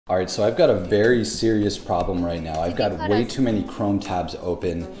All right, so I've got a very serious problem right now. I've got way too many Chrome tabs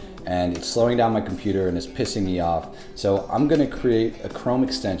open and it's slowing down my computer and it's pissing me off. So I'm gonna create a Chrome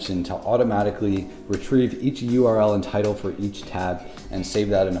extension to automatically retrieve each URL and title for each tab and save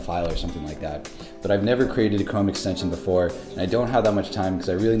that in a file or something like that. But I've never created a Chrome extension before and I don't have that much time because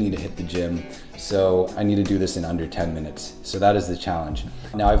I really need to hit the gym. So I need to do this in under 10 minutes. So that is the challenge.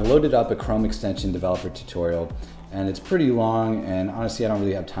 Now I've loaded up a Chrome extension developer tutorial and it's pretty long, and honestly I don't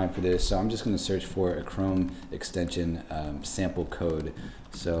really have time for this, so I'm just going to search for a Chrome extension sample code.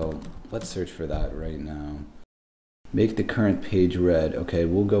 So let's search for that right now. Make the current page red. Okay,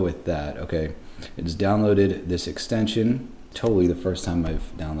 we'll go with that. Okay, it's downloaded this extension. Totally the first time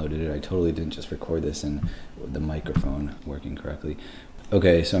I've downloaded it. I totally didn't just record this and the microphone working correctly.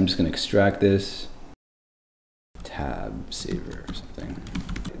 Okay, so I'm just going to extract this. Tab saver or something.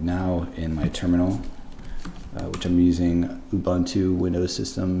 Now in my terminal, which I'm using Ubuntu, Windows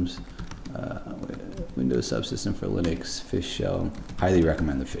systems, Windows subsystem for Linux, Fish Shell. Highly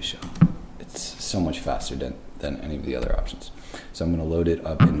recommend the Fish Shell. It's so much faster than any of the other options. So I'm going to load it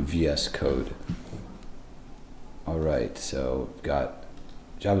up in VS Code. All right, so I've got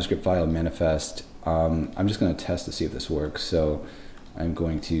JavaScript file manifest. I'm just going to test to see if this works. So I'm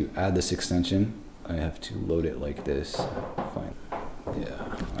going to add this extension. I have to load it like this. Fine.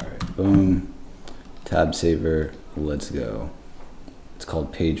 Yeah. All right. Boom. Tab saver, let's go. It's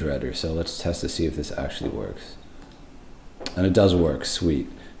called Page Redder, so let's test to see if this actually works. And it does work, sweet.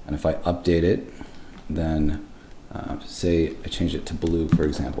 And if I update it, then say I change it to blue, for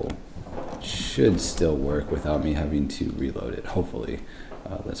example, it should still work without me having to reload it, hopefully.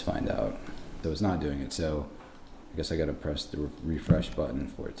 Let's find out. So it's not doing it, so I guess I gotta press the refresh button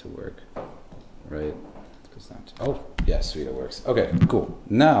for it to work, right? Oh, yeah, sweet, it works. Okay, cool.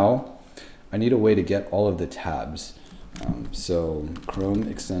 Now, I need a way to get all of the tabs. So Chrome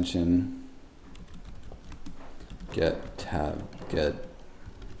extension, get tab, get,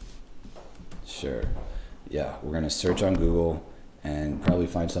 sure. Yeah, we're gonna search on Google and probably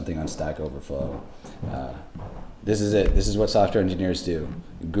find something on Stack Overflow. This is it, this is what software engineers do.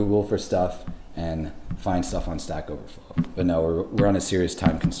 Google for stuff and find stuff on Stack Overflow. But no, we're on a serious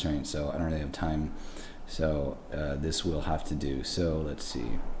time constraint, so I don't really have time. So this will have to do. So let's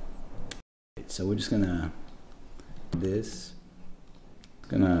see. So we're just gonna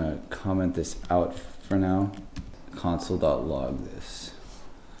comment this out for now. Console.log this.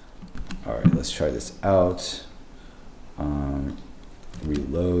 All right, let's try this out.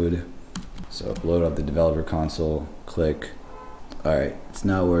 Reload. So load up the developer console. Click. All right, it's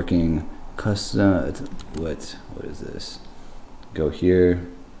not working. Custom. What is this? Go here.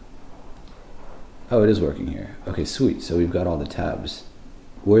 Oh, it is working here. Okay, sweet. So we've got all the tabs.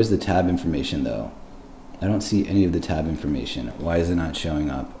 Where's the tab information though? I don't see any of the tab information. Why is it not showing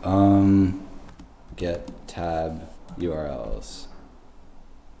up? Get tab URLs.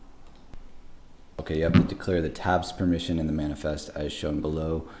 Okay, you have to declare the tabs permission in the manifest as shown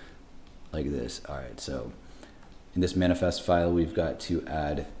below, like this. All right, so in this manifest file, we've got to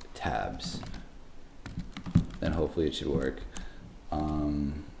add tabs. Then hopefully it should work.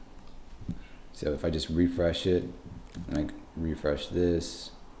 So if I just refresh it, and I refresh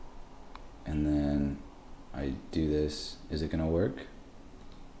this, and then I do this, is it gonna work?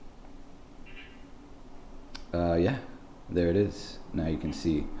 Yeah, there it is. Now you can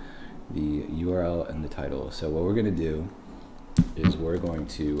see the URL and the title. So what we're gonna do is we're going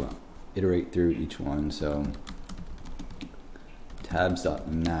to iterate through each one. So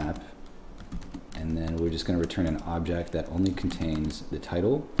tabs.map, and then we're just gonna return an object that only contains the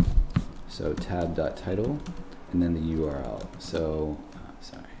title. So tab.title, and then the URL. So,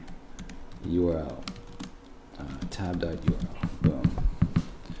 sorry, URL, tab.url, boom.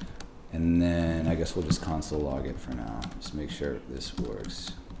 And then I guess we'll just console log it for now. Just make sure this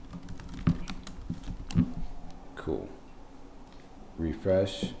works. Cool.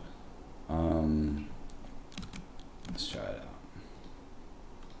 Refresh. Let's try it out.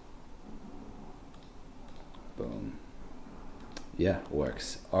 Boom. Yeah,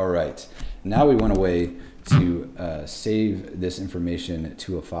 works. All right. Now we want a way to save this information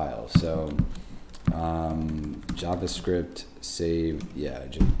to a file. So JavaScript Save. Yeah,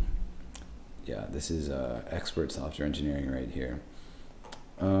 this is expert software engineering right here.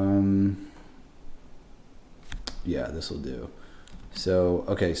 Yeah, this will do. So,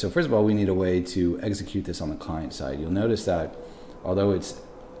 okay, so first of all, we need a way to execute this on the client side. You'll notice that although it's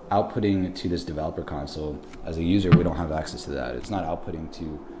outputting to this developer console, as a user, we don't have access to that. It's not outputting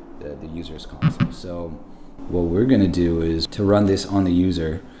to the user's console. So what we're going to do is to run this on the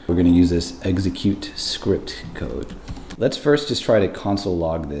user, we're going to use this execute script code. Let's first just try to console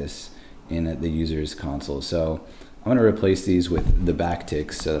log this in the user's console. So I'm going to replace these with the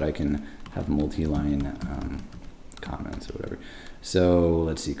backticks so that I can have multi-line comments or whatever. So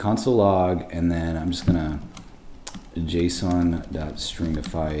let's see, console log, and then I'm just going to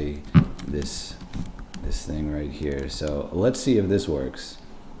JSON.stringify this thing right here. So let's see if this works.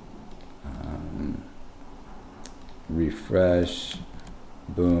 Refresh,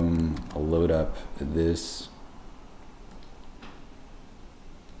 boom, I'll load up this.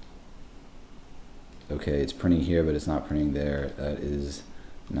 Okay, it's printing here, but it's not printing there. That is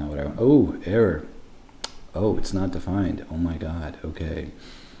not what I want. Oh, error. Oh, it's not defined. Oh my God, okay.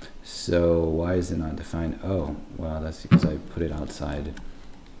 So why is it not defined? Oh, well, that's because I put it outside.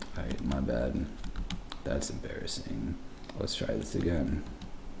 All right, my bad. That's embarrassing. Let's try this again.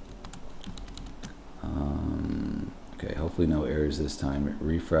 Okay, hopefully no errors this time.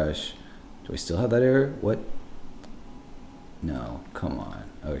 Refresh. Do I still have that error? What? No, come on.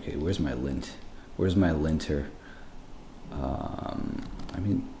 Okay, where's my lint? Where's my linter? I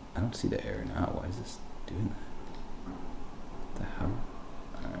mean, I don't see the error now. Why is this doing that? What the hell?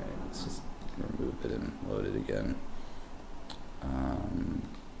 Alright, let's just remove it and load it again.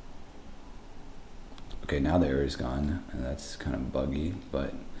 Okay, now the error is gone, and that's kind of buggy,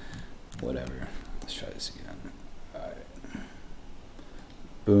 but whatever. Let's try this again. Alright.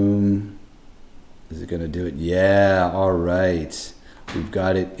 Boom. Is it gonna do it? Yeah, alright. We've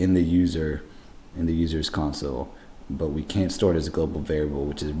got it in the user's console, but we can't store it as a global variable,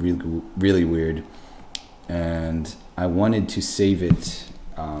 which is really, really weird. And I wanted to save it.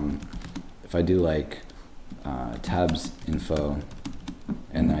 If I do like tabs info,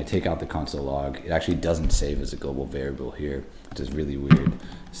 and then I take out the console log, it actually doesn't save as a global variable here, which is really weird.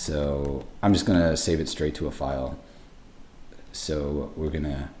 So I'm just gonna save it straight to a file. So we're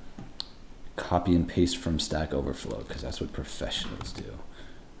gonna copy and paste from Stack Overflow, because that's what professionals do.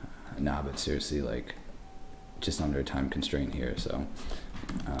 Nah, but seriously, like, just under a time constraint here, so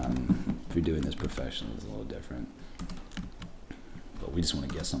if you're doing this professional, it's a little different. But we just want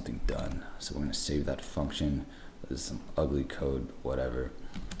to get something done, so we're going to save that function. This is some ugly code, whatever.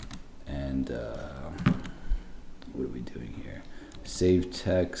 And what are we doing here? Save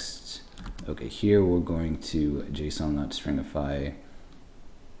text. Okay, here we're going to JSON.stringify.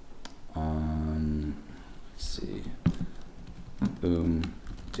 Let's see. Boom.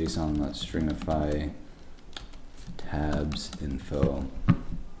 JSON.stringify tabs info.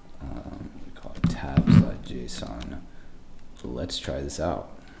 We call it tabs.json. So let's try this out.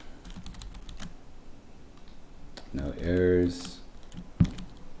 No errors.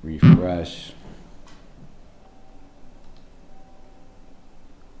 Refresh.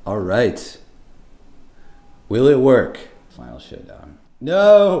 All right. Will it work? Final shutdown.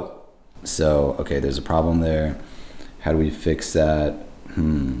 No! So, okay, there's a problem there. How do we fix that?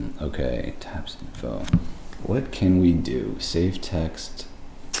 Okay, tabs info. What can we do? Save text.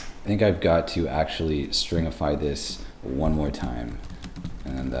 I think I've got to actually stringify this one more time,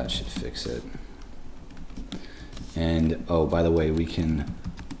 and then that should fix it. And oh, by the way, we can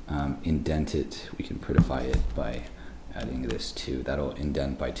indent it. We can prettify it by adding this too. That'll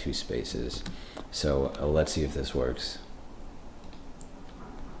indent by 2 spaces. So let's see if this works.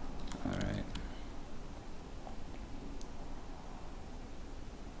 All right.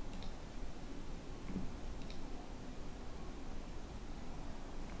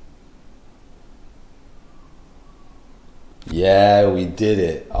 Yeah, we did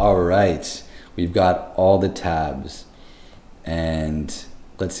it. All right. We've got all the tabs. And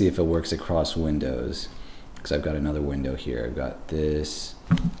let's see if it works across windows, because I've got another window here. I've got this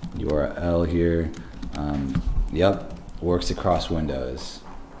URL here. Yep, works across windows.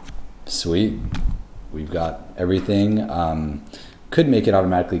 Sweet. We've got everything. Could make it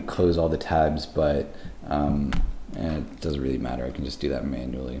automatically close all the tabs, but it doesn't really matter. I can just do that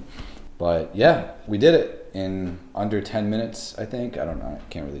manually. But yeah, we did it in under 10 minutes, I think. I don't know, I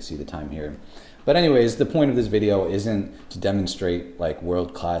can't really see the time here. But anyways, the point of this video isn't to demonstrate like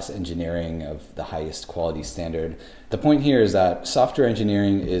world-class engineering of the highest quality standard. The point here is that software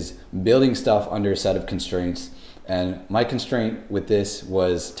engineering is building stuff under a set of constraints. And my constraint with this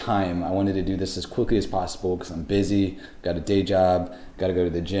was time. I wanted to do this as quickly as possible because I'm busy, got a day job, got to go to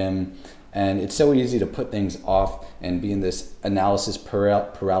the gym. And it's so easy to put things off and be in this analysis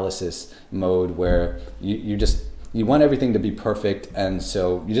paralysis mode where you just you want everything to be perfect, and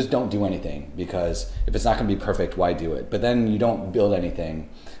so you just don't do anything, because if it's not going to be perfect, why do it? But then you don't build anything.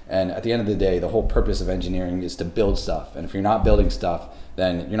 And at the end of the day, the whole purpose of engineering is to build stuff. And if you're not building stuff,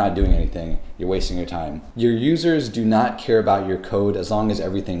 then you're not doing anything. You're wasting your time. Your users do not care about your code as long as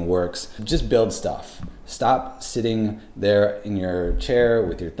everything works. Just build stuff. Stop sitting there in your chair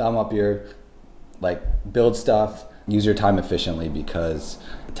with your thumb up your, build stuff. Use your time efficiently, because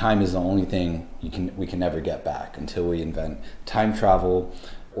time is the only thing we can never get back until we invent time travel,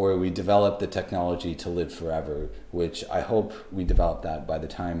 or we develop the technology to live forever, which I hope we develop that by the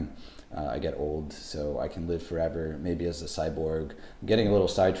time I get old, so I can live forever, maybe as a cyborg. I'm getting a little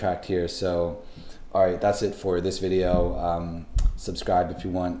sidetracked here, so all right, that's it for this video. Subscribe if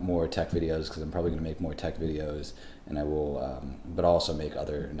you want more tech videos, because I'm probably going to make more tech videos, and I will, but also make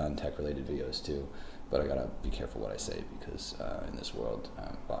other non-tech related videos too. But I gotta be careful what I say, because in this world.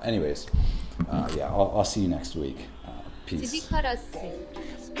 Well, anyways, yeah, I'll see you next week. Peace.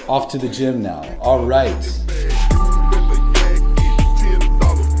 Off to the gym now. All right.